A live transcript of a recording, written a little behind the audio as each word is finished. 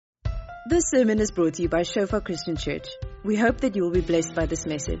This sermon is brought to you by Shofar Christian Church. We hope that you will be blessed by this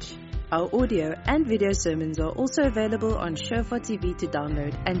message. Our audio and video sermons are also available on Shofar TV to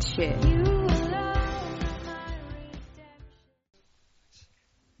download and share.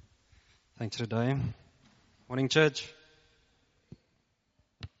 Thanks, Today. Morning, church.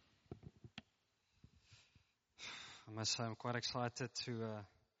 I must say I'm quite excited to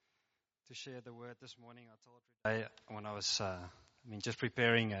share the word this morning. I told Today when I was just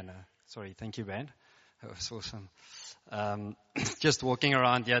preparing and sorry, thank you, band. That was awesome. Just walking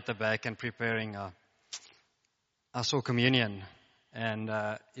around here at the back and preparing. I saw communion, and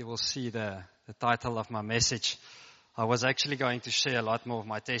you will see the title of my message. I was actually going to share a lot more of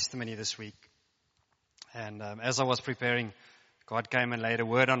my testimony this week. And as I was preparing, God came and laid a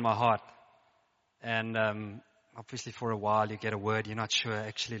word on my heart. And obviously for a while you get a word, you're not sure,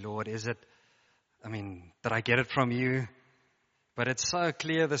 actually, Lord, is it, did I get it from you? But it's so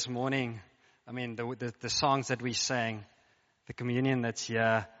clear this morning. The songs that we sang, the communion that's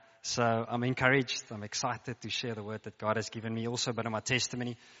here. So I'm encouraged, I'm excited to share the word that God has given me, also a bit of my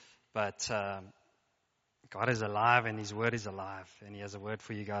testimony. But God is alive and His word is alive. And He has a word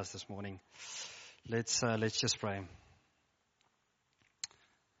for you guys this morning. Let's just pray.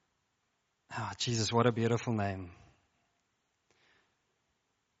 Oh, Jesus, what a beautiful name.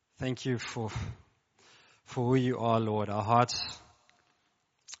 Thank you for who you are, Lord. Our hearts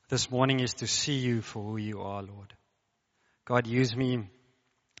this morning is to see you for who you are, Lord. God, use me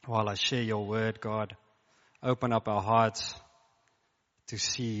while I share your word, God. Open up our hearts to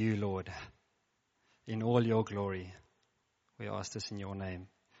see you, Lord, in all your glory. We ask this in your name.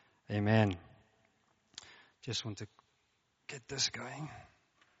 Amen. Just want to get this going.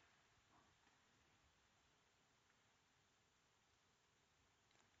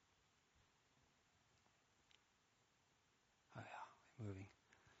 Oh yeah, moving.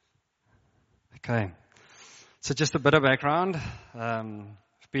 Okay. So just a bit of background.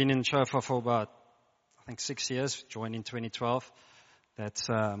 I've been in Shofar for about, 6 years. Joined in 2012. That's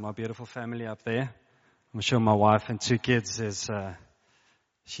my beautiful family up there. I'm sure my wife and 2 kids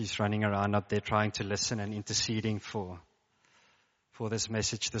she's running around up there trying to listen and interceding for this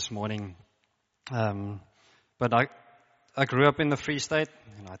message this morning. But I grew up in the Free State,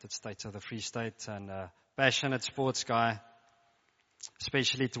 United States of the Free State, and a passionate sports guy,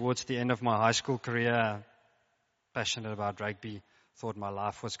 especially towards the end of my high school career, passionate about rugby. Thought my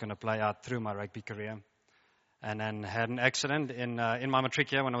life was going to play out through my rugby career. And then had an accident in my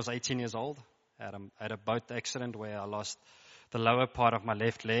matric year when I was 18 years old. Had a boat accident where I lost the lower part of my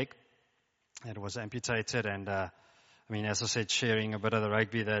left leg. It was amputated, and as I said, sharing a bit of the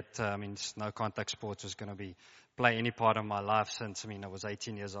rugby that no contact sports was going to play any part of my life since I was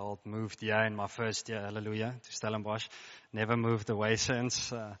 18 years old. Moved here in my first year, hallelujah, to Stellenbosch. Never moved away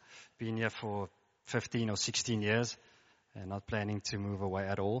since. Been here for 15 or 16 years, and not planning to move away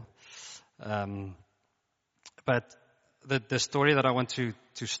at all. But the story that I want to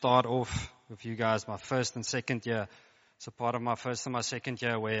start off with you guys, my first and second year. It's a part of my first and my second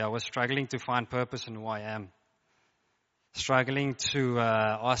year where I was struggling to find purpose in who I am. Struggling to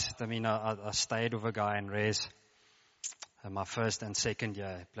I stayed with a guy in Res. My first and second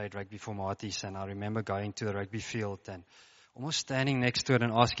year, I played rugby for Marties, and I remember going to the rugby field and almost standing next to it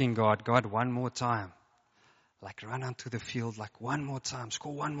and asking God, one more time. Like run onto the field, like one more time,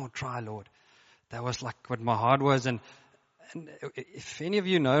 score one more try, Lord. That was like what my heart was. And if any of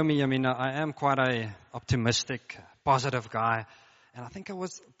you know me, I am quite a optimistic, positive guy. And I think I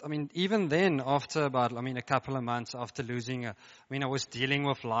was, even then, after about, a couple of months after losing, I was dealing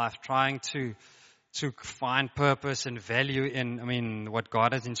with life, trying to find purpose and value in, what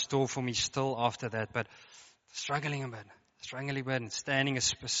God has in store for me still after that, but struggling a bit, and standing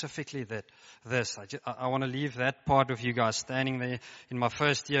specifically I want to leave that part with you guys, standing there. In my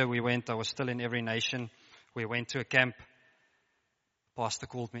first year, I was still in Every Nation. We went to a camp. Pastor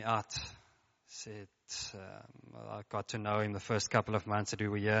called me out, said, I got to know him the first couple of months that we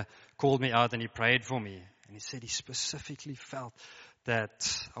were here, called me out and he prayed for me. And he said he specifically felt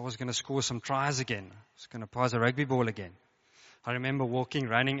that I was going to score some tries again. I was going to pass a rugby ball again. I remember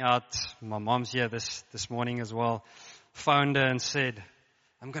running out, my mom's here this morning as well, phoned her and said,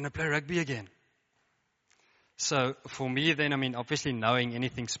 I'm going to play rugby again. So for me then, obviously knowing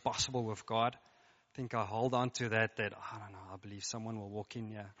anything's possible with God, I think I hold on to that I don't know, I believe someone will walk in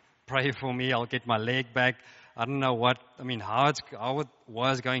here, pray for me, I'll get my leg back. I don't know how it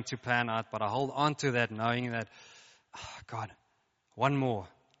was going to pan out, but I hold on to that knowing that, God, one more.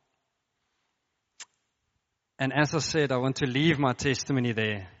 And as I said, I want to leave my testimony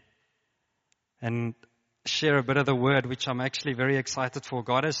there and share a bit of the word, which I'm actually very excited for.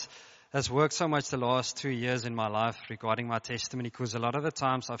 God has has worked so much the last 2 years in my life regarding my testimony, because a lot of the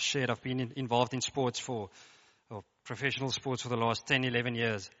times I've been involved in sports or professional sports for the last 10, 11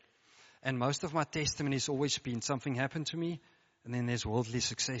 years. And most of my testimony has always been something happened to me, and then there's worldly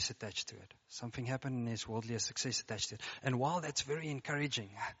success attached to it. Something happened and there's worldly success attached to it. And while that's very encouraging,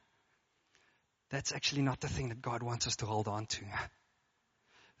 that's actually not the thing that God wants us to hold on to.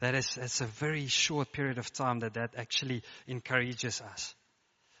 It's a very short period of time that actually encourages us.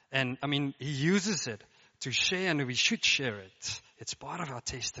 And I mean, He uses it to share, and we should share it. It's part of our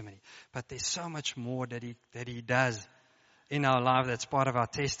testimony. But there's so much more that He does in our life that's part of our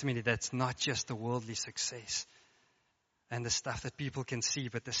testimony, that's not just the worldly success and the stuff that people can see,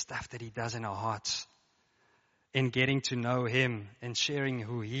 but the stuff that He does in our hearts, in getting to know Him and sharing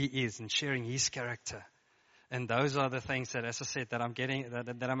who He is and sharing His character. And those are the things that, as I said, that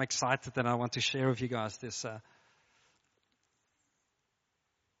I'm excited that I want to share with you guys.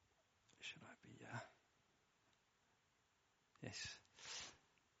 Yes.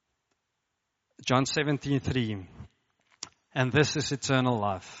 John 17:3. And this is eternal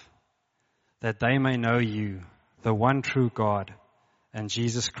life, that they may know you, the one true God, and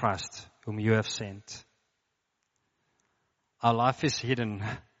Jesus Christ, whom you have sent. Our life is hidden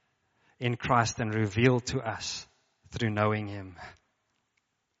in Christ and revealed to us through knowing Him.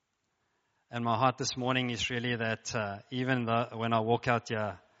 And my heart this morning is really that even when I walk out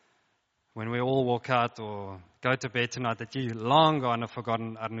here, when we all walk out or go to bed tonight, that you long gone have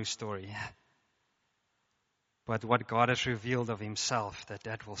forgotten Arnu's story. But what God has revealed of Himself,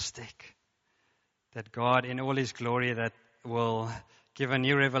 that will stick. That God in all His glory that will give a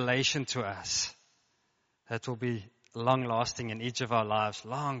new revelation to us. That will be long lasting in each of our lives,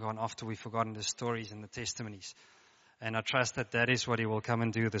 long gone after we've forgotten the stories and the testimonies. And I trust that is what He will come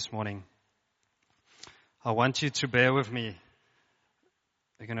and do this morning. I want you to bear with me.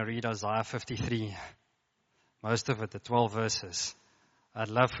 We're going to read Isaiah 53. Most of it, the 12 verses. I'd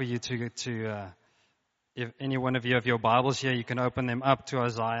love for you to if any one of you have your Bibles here, you can open them up to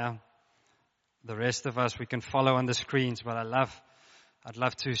Isaiah. The rest of us, we can follow on the screens, but I'd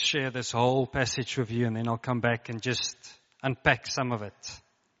love to share this whole passage with you, and then I'll come back and just unpack some of it.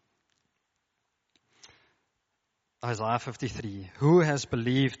 Isaiah 53. Who has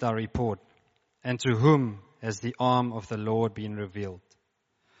believed our report, and to whom has the arm of the Lord been revealed?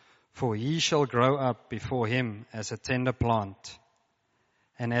 For He shall grow up before Him as a tender plant,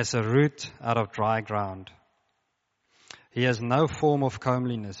 and as a root out of dry ground. He has no form of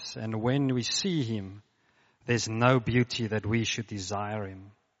comeliness, and when we see Him, there's no beauty that we should desire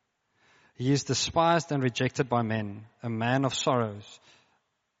Him. He is despised and rejected by men, a man of sorrows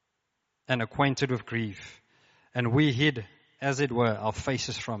and acquainted with grief. And we hid, as it were, our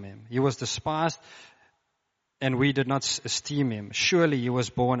faces from Him. He was despised, and we did not esteem Him. Surely He has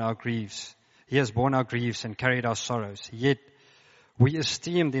borne our griefs. He has borne our griefs and carried our sorrows. Yet we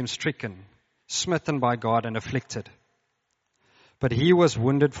esteemed Him stricken, smitten by God, and afflicted. But He was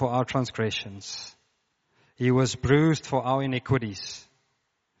wounded for our transgressions. He was bruised for our iniquities.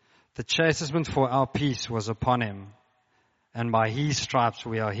 The chastisement for our peace was upon Him, and by His stripes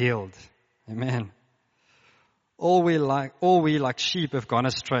we are healed. Amen. All we like sheep have gone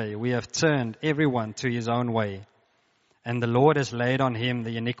astray. We have turned everyone to his own way, and the Lord has laid on Him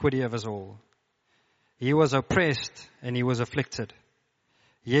the iniquity of us all. He was oppressed and He was afflicted,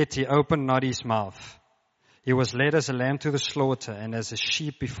 yet He opened not His mouth. He was led as a lamb to the slaughter, and as a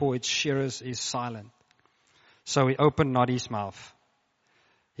sheep before its shearers is silent, so He opened not His mouth.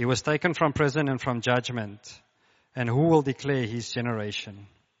 He was taken from prison and from judgment, and who will declare His generation?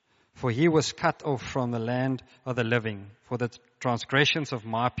 For He was cut off from the land of the living. For the transgressions of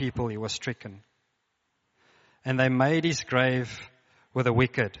my people He was stricken. And they made His grave with the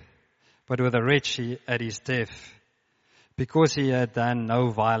wicked, but with the rich at His death, because He had done no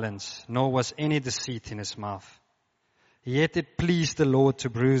violence, nor was any deceit in His mouth. Yet it pleased the Lord to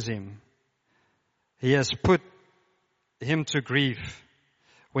bruise Him. He has put Him to grief.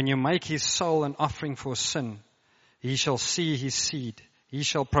 When you make His soul an offering for sin, He shall see His seed. He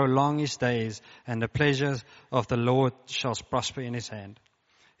shall prolong His days, and the pleasures of the Lord shall prosper in His hand.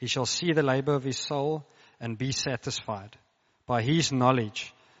 He shall see the labor of His soul and be satisfied. By His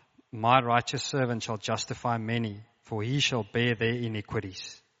knowledge, my righteous servant shall justify many, for he shall bear their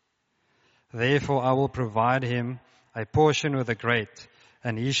iniquities. Therefore I will provide him a portion with the great,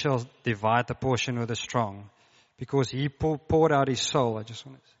 and he shall divide the portion with the strong, because he poured out his soul. I just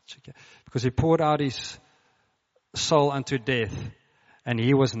want to check it. Because he poured out his soul unto death, and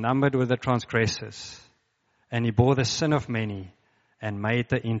he was numbered with the transgressors, and he bore the sin of many, and made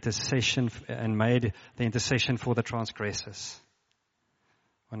the intercession for the transgressors.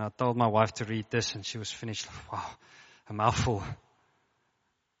 when I told my wife to read this and she was finished, wow, a mouthful.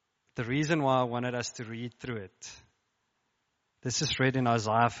 The reason why I wanted us to read through it, this is read in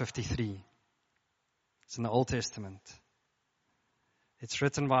Isaiah 53. It's in the Old Testament. It's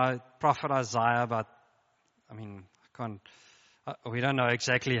written by Prophet Isaiah about, we don't know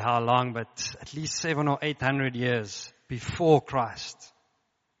exactly how long, but at least 700 or 800 years before Christ,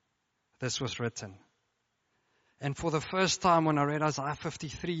 this was written. And for the first time when I read Isaiah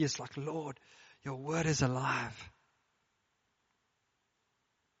 53, it's like, Lord, your word is alive.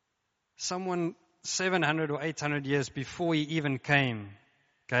 Someone 700 or 800 years before he even came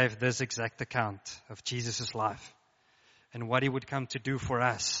gave this exact account of Jesus' life and what he would come to do for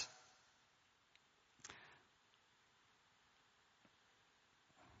us.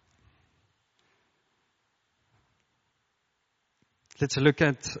 Let's look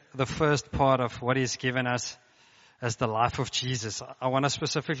at the first part of what he's given us as the life of Jesus. I want us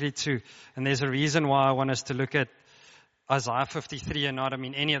specifically and there's a reason why I want us to look at Isaiah 53 and not,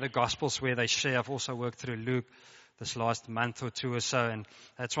 any of the Gospels where they share. I've also worked through Luke this last month or two or so, and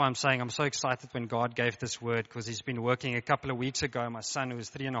that's why I'm saying I'm so excited when God gave this word, because he's been working. A couple of weeks ago, my son, who was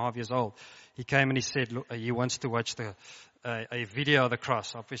 3.5 years old, he came and he said, look, he wants to watch a video of the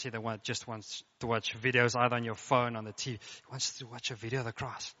cross. Obviously, just wants to watch videos either on your phone, on the TV. He wants to watch a video of the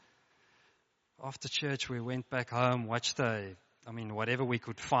cross. After church, we went back home, watched whatever we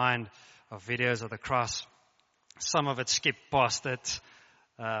could find of videos of the cross. Some of it skipped past it,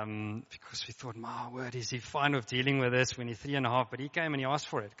 because we thought, my word, is he fine with dealing with this when he's 3.5? But he came and he asked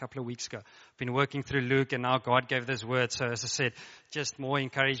for it a couple of weeks ago. Been working through Luke, and now God gave this word. So as I said, just more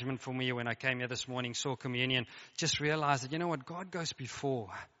encouragement for me when I came here this morning, saw communion, just realized that, you know what, God goes before.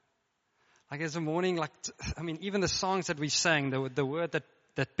 Like as a morning, even the songs that we sang, the word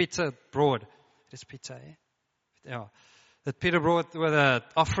that Peter brought, it is Peter, eh? Yeah. That Peter brought with an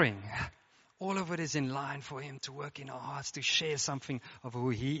offering. All of it is in line for him to work in our hearts, to share something of who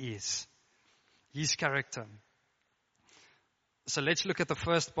he is, his character. So let's look at the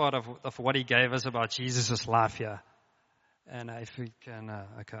first part of what he gave us about Jesus' life here. And if we can,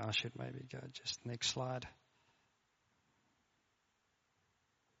 I should maybe go just next slide.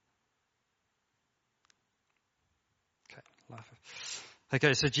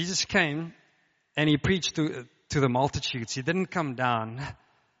 Okay, so Jesus came and he preached to the multitudes. He didn't come down.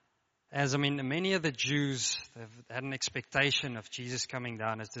 As many of the Jews have had an expectation of Jesus coming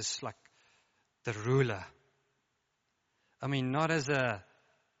down as this, like, the ruler. Not as a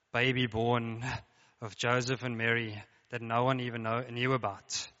baby born of Joseph and Mary that no one even knew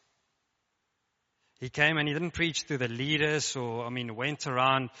about. He came and he didn't preach to the leaders or, went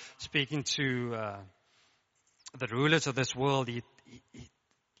around speaking to the rulers of this world. He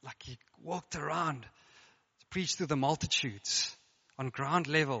walked around, preached to the multitudes on ground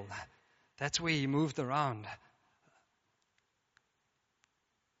level. That's where he moved around.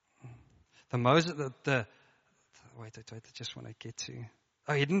 I just want to get to.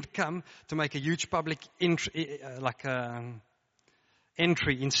 He didn't come to make a huge public entry.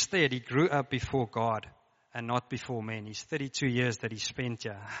 Instead, he grew up before God and not before men. His 32 years that he spent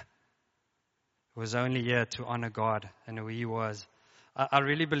here was only here to honor God and who he was. I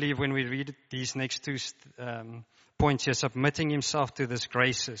really believe when we read these next two points here, submitting himself to these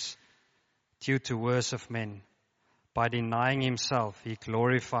graces due to words of men. By denying himself, he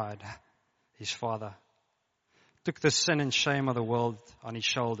glorified his Father. Took the sin and shame of the world on his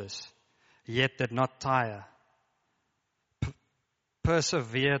shoulders, yet did not tire.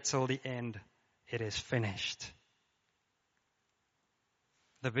 Persevered till the end. It is finished.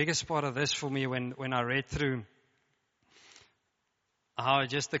 The biggest part of this for me when I read through how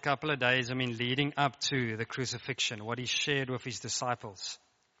just a couple of days, leading up to the crucifixion, what he shared with his disciples,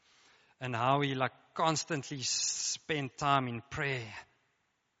 and how he constantly spent time in prayer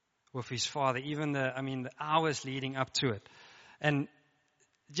with his Father, even the hours leading up to it. And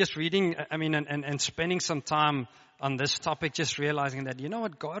just reading, and spending some time on this topic, just realizing that, you know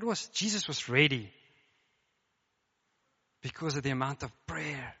what, Jesus was ready because of the amount of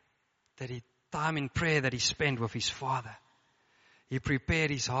prayer time in prayer that he spent with his Father. He prepared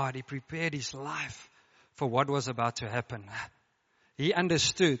his heart, he prepared his life for what was about to happen. He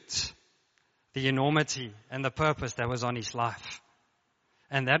understood the enormity and the purpose that was on his life.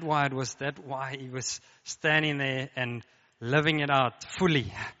 And why he was standing there and living it out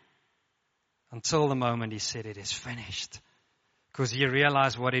fully until the moment he said it is finished. Because he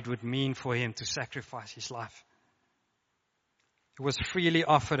realized what it would mean for him to sacrifice his life. It was freely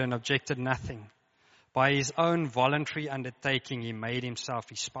offered and objected nothing. By his own voluntary undertaking, he made himself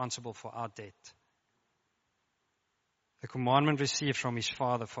responsible for our debt. The commandment received from his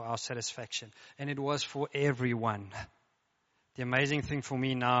Father for our satisfaction. And it was for everyone. The amazing thing for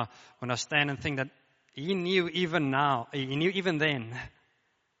me now, when I stand and think that he knew even then,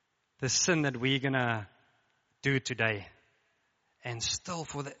 the sin that we're going to do today. And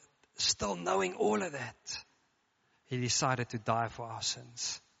still knowing all of that, he decided to die for our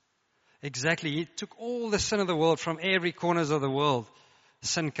sins. Exactly. He took all the sin of the world from every corners of the world.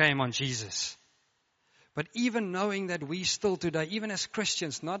 Sin came on Jesus. But even knowing that we still today, even as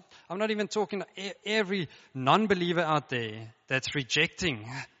Christians, I'm not even talking every non-believer out there that's rejecting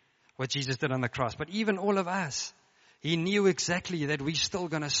what Jesus did on the cross, but even all of us, he knew exactly that we're still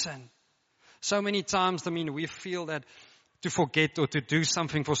going to sin. So many times, we feel that to forget or to do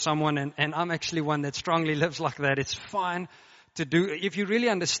something for someone, and I'm actually one that strongly lives like that. It's fine to do, if you really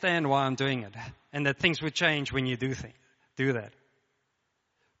understand why I'm doing it, and that things will change when you do that.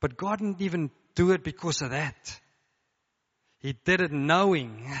 But God didn't even do it because of that. He did it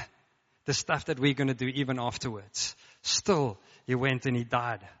knowing the stuff that we're going to do even afterwards. Still, he went and he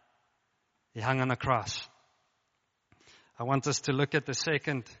died. He hung on a cross. I want us to look at the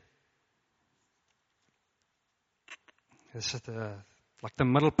second. This is the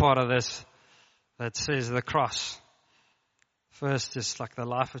middle part of this that says the cross. First, just like the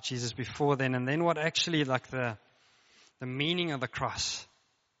life of Jesus before then, and then what actually like the meaning of the cross.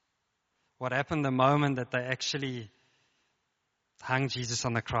 What happened the moment that they actually hung Jesus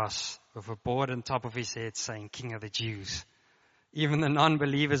on the cross with a board on top of his head saying, King of the Jews. Even the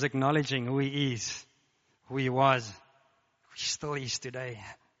non-believers acknowledging who he is, who he was, who he still is today.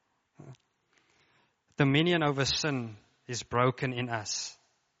 Dominion over sin is broken in us.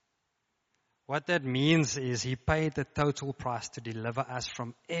 What that means is he paid the total price to deliver us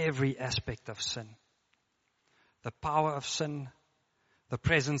from every aspect of sin. The power of sin, the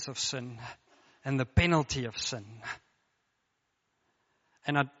presence of sin, and the penalty of sin.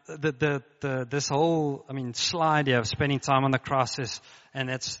 And this whole, slide here of spending time on the crosses, and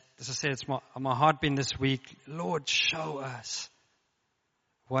that's, as I said, it's my heart been this week. Lord, show us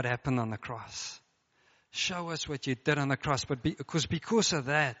what happened on the cross. Show us what you did on the cross, but because of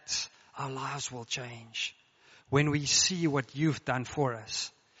that, our lives will change. When we see what you've done for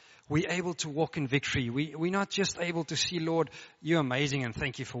us, we're able to walk in victory. We're not just able to see, Lord, you're amazing and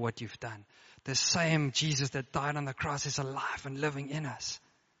thank you for what you've done. The same Jesus that died on the cross is alive and living in us.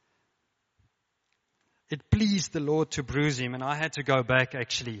 It pleased the Lord to bruise him, and I had to go back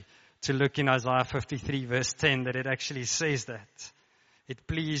actually to look in Isaiah 53 verse 10 that it actually says that. It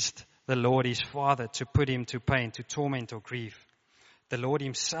pleased the Lord his Father to put him to pain, to torment or grief. The Lord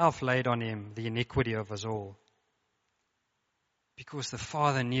himself laid on him the iniquity of us all. Because the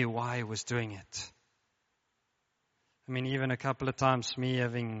Father knew why he was doing it. Even a couple of times, me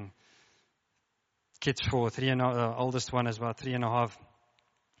having kids for 3.5, the oldest one is about 3.5.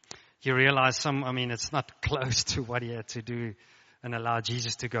 You realize it's not close to what he had to do and allow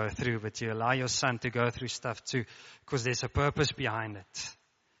Jesus to go through, but you allow your son to go through stuff too, because there's a purpose behind it.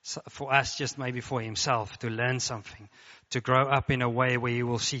 So for us, just maybe for himself, to learn something, to grow up in a way where he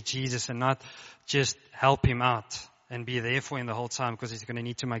will see Jesus and not just help him out and be there for him the whole time because he's going to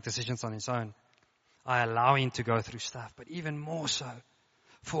need to make decisions on his own. I allow him to go through stuff, but even more so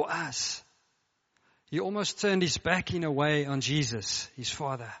for us. He almost turned his back in a way on Jesus, his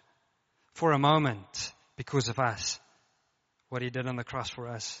Father, for a moment because of us, what he did on the cross for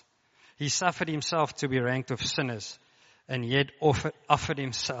us. He suffered himself to be ranked with sinners and yet offered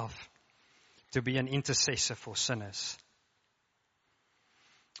himself to be an intercessor for sinners.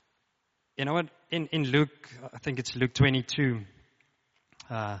 You know what? In Luke, I think it's Luke 22,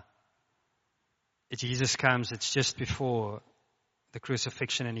 Jesus comes, it's just before the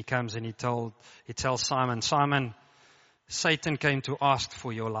crucifixion, and he comes and he tells Simon, Simon, Satan came to ask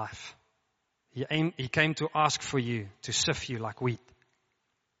for your life. He came to ask for you, to sift you like wheat.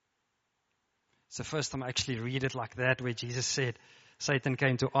 It's the first time I actually read it like that, where Jesus said, Satan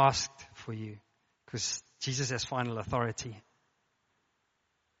came to ask for you, because Jesus has final authority.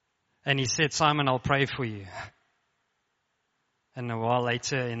 And he said, Simon, I'll pray for you. And a while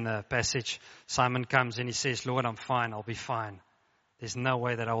later in the passage, Simon comes and he says, Lord, I'm fine, I'll be fine. There's no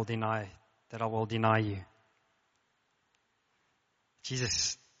way that I will deny you.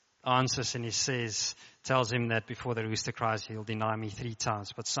 Jesus answers and he tells him that before the rooster cries, he'll deny me 3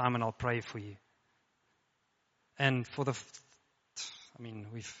 times. But Simon, I'll pray for you. And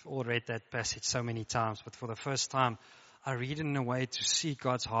we've all read that passage so many times, but for the first time, I read it in a way to see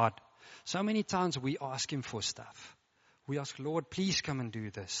God's heart. So many times we ask him for stuff. We ask, Lord, please come and do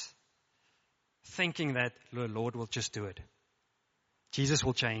this. Thinking that the Lord will just do it. Jesus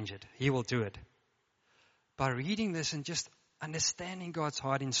will change it. He will do it. by reading this and just understanding God's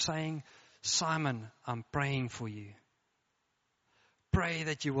heart in saying, Simon, I'm praying for you. Pray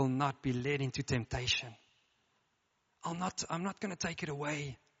that you will not be led into temptation. I'm not going to take it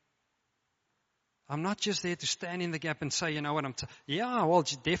away. I'm not just there to stand in the gap and say, you know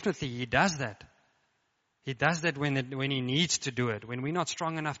what, definitely he does that. He does that when he needs to do it, when we're not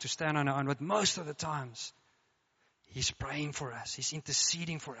strong enough to stand on our own. But most of the times, he's praying for us. He's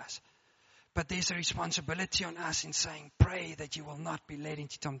interceding for us. But there's a responsibility on us in saying, pray that you will not be led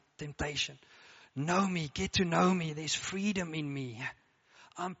into temptation. Know me, get to know me. There's freedom in me.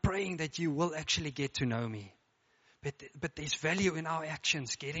 I'm praying that you will actually get to know me. But there's value in our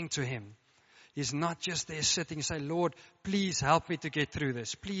actions getting to him. He's not just there sitting and say, Lord, please help me to get through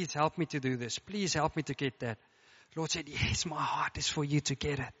this. Please help me to do this. Please help me to get that. Lord said, yes, my heart is for you to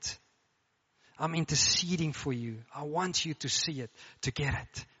get it. I'm interceding for you. I want you to see it, to get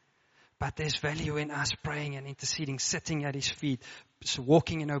it. But there's value in us praying and interceding, sitting at his feet,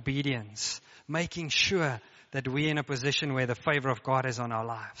 walking in obedience, making sure that we're in a position where the favor of God is on our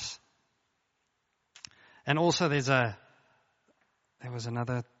lives. And also there was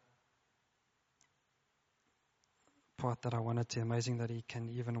another part that I wanted to, amazing that he can,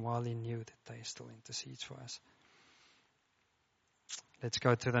 even while he knew that they still intercedes for us. Let's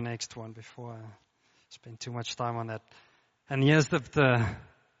go to the next one before I spend too much time on that. And here's the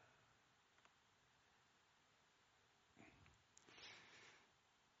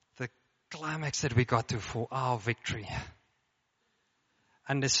climax that we got to for our victory.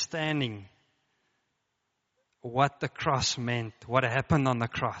 Understanding what the cross meant, what happened on the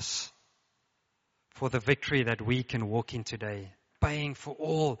cross for the victory that we can walk in today. Paying for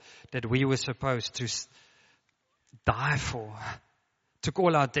all that we were supposed to die for. Took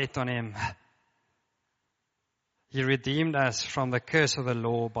all our debt on him. He redeemed us from the curse of the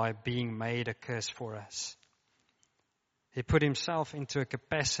law by being made a curse for us. He put himself into a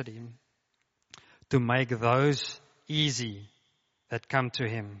capacity to make those easy that come to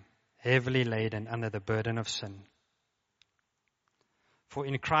him, heavily laden under the burden of sin. For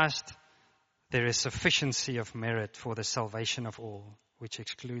in Christ there is sufficiency of merit for the salvation of all, which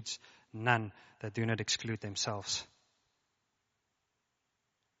excludes none that do not exclude themselves.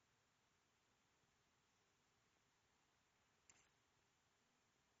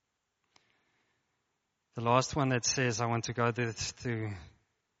 The last one that says, I want to go to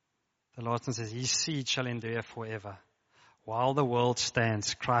the last one says, his seed shall endure forever. While the world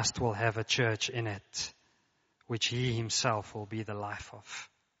stands, Christ will have a church in it, which he himself will be the life of.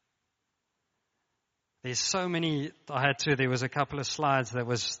 There's so many, there was a couple of slides that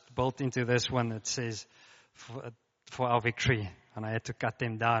was built into this one that says, for our victory. And I had to cut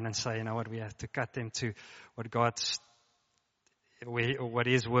them down and say, you know what, we have to cut them to what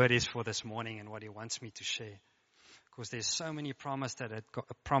his word is for this morning and what he wants me to share. Because there's so many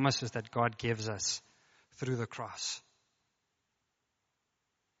promises that God gives us through the cross.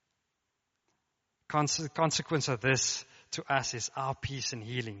 Consequence of this to us is our peace and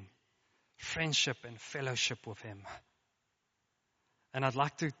healing, friendship and fellowship with him. And I'd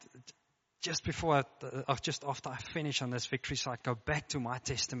like to, just after I finish on this victory side, go back to my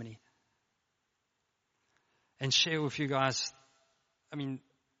testimony and share with you guys,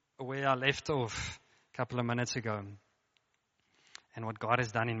 where I left off a couple of minutes ago and what God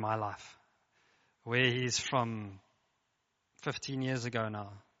has done in my life. Where he's from 15 years ago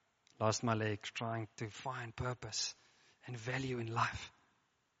now, lost my leg, trying to find purpose and value in life.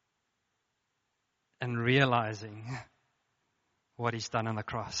 And realizing what he's done on the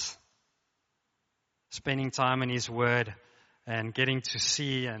cross. Spending time in his word and getting to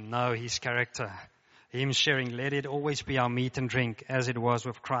see and know his character. Him sharing, let it always be our meat and drink as it was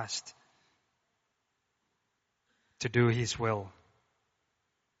with Christ. To do his will.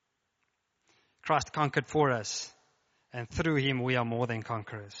 Christ conquered for us, and through him we are more than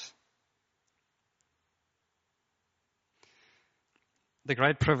conquerors. The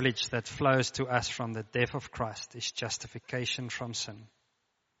great privilege that flows to us from the death of Christ is justification from sin.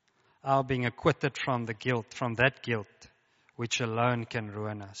 Our being acquitted from that guilt which alone can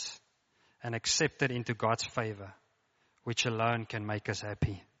ruin us, and accepted into God's favor, which alone can make us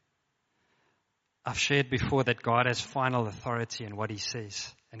happy. I've shared before that God has final authority in what he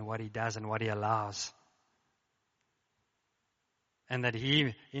says and what he does and what he allows. And that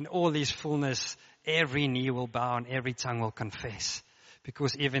he, in all his fullness, every knee will bow and every tongue will confess.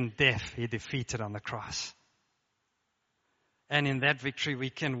 Because even death he defeated on the cross. And in that victory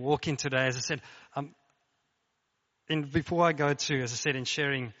we can walk in today. As I said, before I go to, as I said, in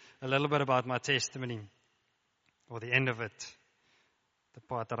sharing a little bit about my testimony, or the end of it, the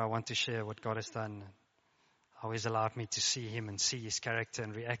part that I want to share what God has done. how He's allowed me to see Him and see His character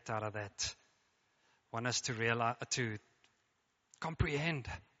and react out of that. I want us to realize, to comprehend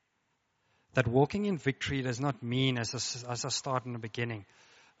that walking in victory does not mean, as I start in the beginning,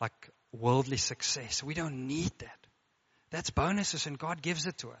 like worldly success. We don't need that. That's bonuses, and God gives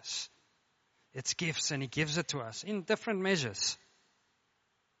it to us. It's gifts, and He gives it to us in different measures.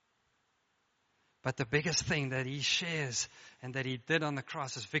 But the biggest thing that He shares and that He did on the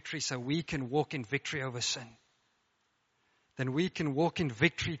cross is victory, so we can walk in victory over sin. Then we can walk in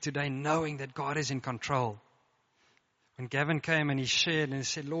victory today knowing that God is in control. When Gavin came and he shared and he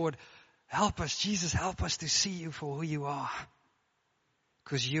said, Lord, help us, Jesus, help us to see You for who You are.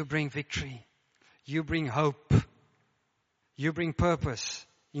 Because You bring victory. You bring hope. You bring purpose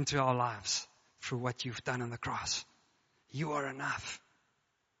into our lives through what You've done on the cross. You are enough.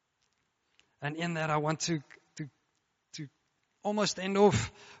 And in that I want to almost end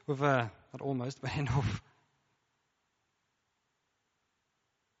off with not almost, but end off.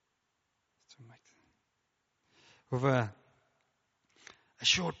 With a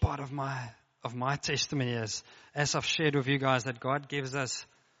short part of my testimony as I've shared with you guys, that God gives us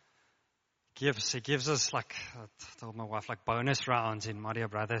gifts. He gives us, like I told my wife, like bonus rounds in Mario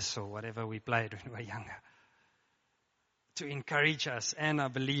Brothers or whatever we played when we were younger, to encourage us, and I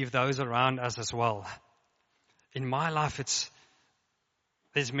believe those around us as well. In my life,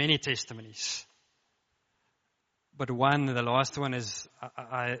 there's many testimonies. But the last one is,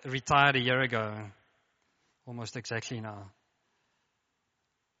 I retired a year ago, almost exactly now.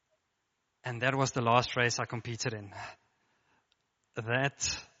 And that was the last race I competed in.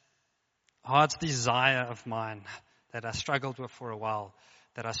 That heart's desire of mine that I struggled with for a while,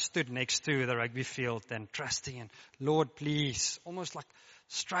 that I stood next to the rugby field and trusting and, Lord, please, almost like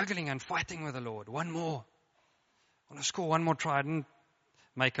struggling and fighting with the Lord. One more. I want to score one more try. I didn't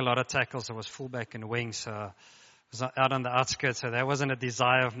make a lot of tackles. I was fullback and wing, so I was out on the outskirts, so that wasn't a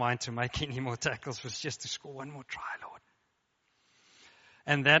desire of mine to make any more tackles. It was just to score one more try, Lord.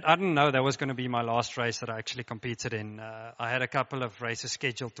 And that, I didn't know that was going to be my last race that I actually competed in. I had a couple of races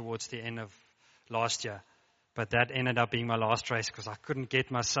scheduled towards the end of last year, but that ended up being my last race because I couldn't get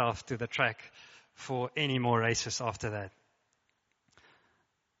myself to the track for any more races after that.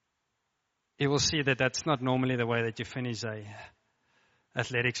 You will see that that's not normally the way that you finish a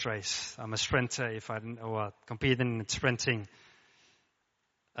athletics race. I'm a sprinter. Competed in sprinting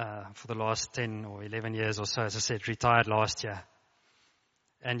for the last 10 or 11 years or so. As I said, retired last year.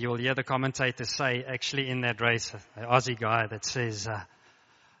 And you'll hear the commentators say, actually in that race, an Aussie guy that says,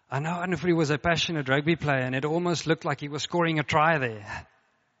 I know Anufri was a passionate rugby player and it almost looked like he was scoring a try there.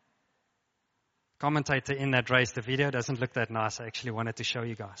 Commentator in that race, the video doesn't look that nice. I actually wanted to show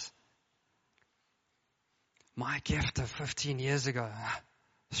you guys. My gift of 15 years ago,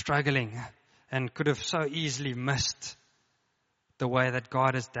 struggling and could have so easily missed the way that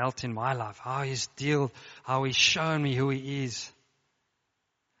God has dealt in my life, how He's shown me who He is.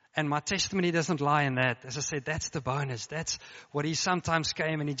 And my testimony doesn't lie in that. As I said, that's the bonus. That's what He sometimes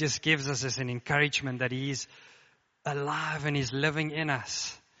came and He just gives us as an encouragement that He is alive and He's living in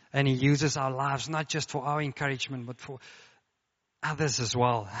us. And He uses our lives not just for our encouragement, but for others as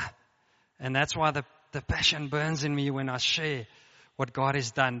well. And that's why the passion burns in me when I share what God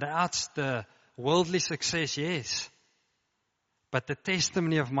has done. That's the worldly success, yes. But the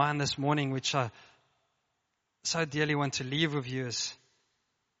testimony of mine this morning, which I so dearly want to leave with you, is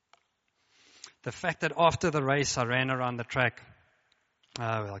the fact that after the race, I ran around the track.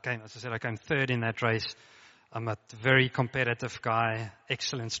 I came third in that race. I'm a very competitive guy,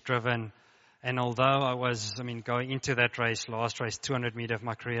 excellence driven. And although I was, going into that race, last race, 200 meter of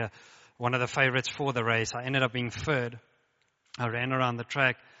my career, one of the favorites for the race, I ended up being third. I ran around the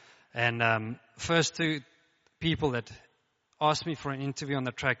track. And first two people that asked me for an interview on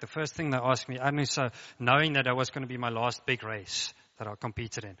the track, the first thing they asked me, knowing that that was going to be my last big race that I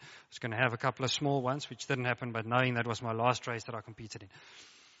competed in. I was going to have a couple of small ones, which didn't happen, but knowing that was my last race that I competed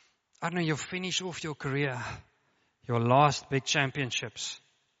in. You'll finish off your career, your last big championships,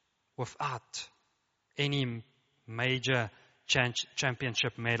 without any major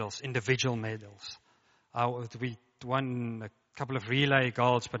championship medals, individual medals. We won a couple of relay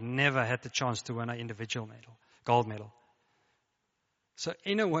golds, but never had the chance to win an individual medal, gold medal. So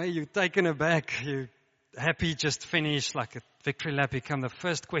in a way, you're taken aback. You're happy just finish like a victory lap. Become the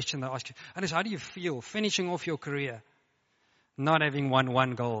first question they ask you. And how do you feel finishing off your career, not having won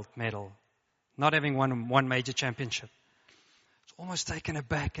one gold medal, not having won one major championship? It's almost taken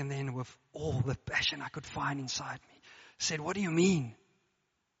aback, and then with all the passion I could find inside me, said, what do you mean?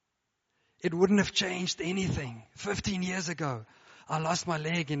 It wouldn't have changed anything. 15 years ago, I lost my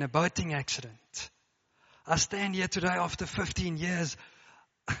leg in a boating accident. I stand here today after 15 years.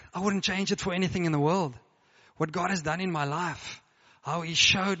 I wouldn't change it for anything in the world. What God has done in my life, how He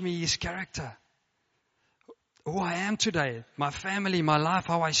showed me His character, who I am today, my family, my life,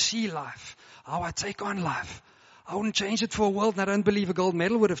 how I see life, how I take on life. I wouldn't change it for a world, and I don't believe a gold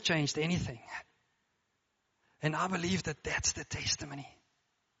medal would have changed anything. And I believe that that's the testimony.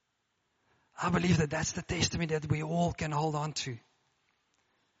 I believe that that's the testimony that we all can hold on to.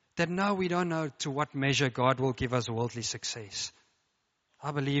 That no, we don't know to what measure God will give us worldly success.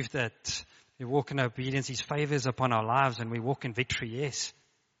 I believe that we walk in obedience, His favor is upon our lives, and we walk in victory, yes.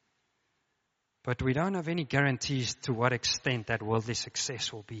 But we don't have any guarantees to what extent that worldly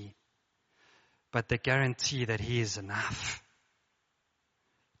success will be. But the guarantee that He is enough.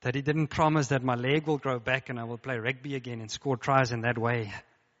 That He didn't promise that my leg will grow back and I will play rugby again and score tries in that way.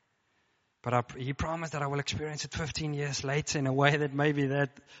 But He promised that I will experience it 15 years later in a way that maybe that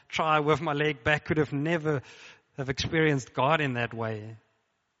try with my leg back could have never have experienced God in that way.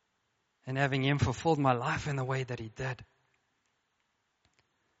 And having Him fulfilled my life in the way that He did.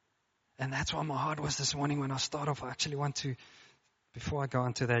 And that's why my heart was this morning when I start off. I actually want to, before I go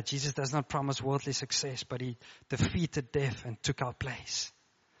on to that, Jesus does not promise worldly success, but He defeated death and took our place.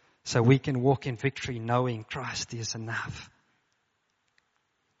 So we can walk in victory knowing Christ is enough.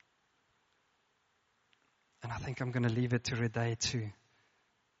 And I think I'm going to leave it to Renee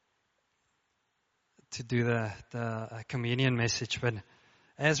to do the communion message. But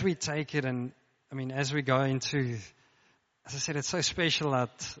as we take it, and I mean, as we go into, as I said, it's so special that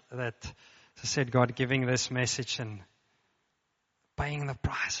as I said, God giving this message and paying the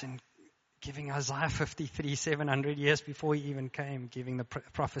price and giving Isaiah 53, 700 years before He even came, giving the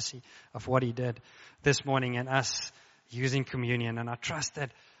prophecy of what He did this morning, and us using communion. And I trust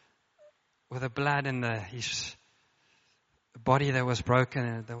that with the blood and His body that was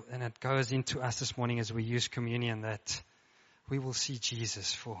broken, and it goes into us this morning as we use communion, that we will see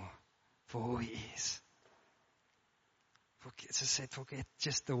Jesus for who He is. As I said, forget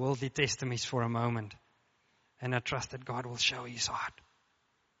just the worldly testimonies for a moment. And I trust that God will show His heart,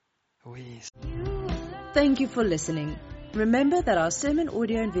 who He is. Thank you for listening. Remember that our sermon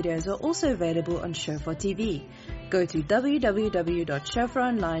audio and videos are also available on Shofar TV. Go to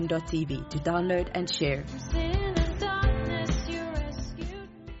www.shofaronline.tv to download and share.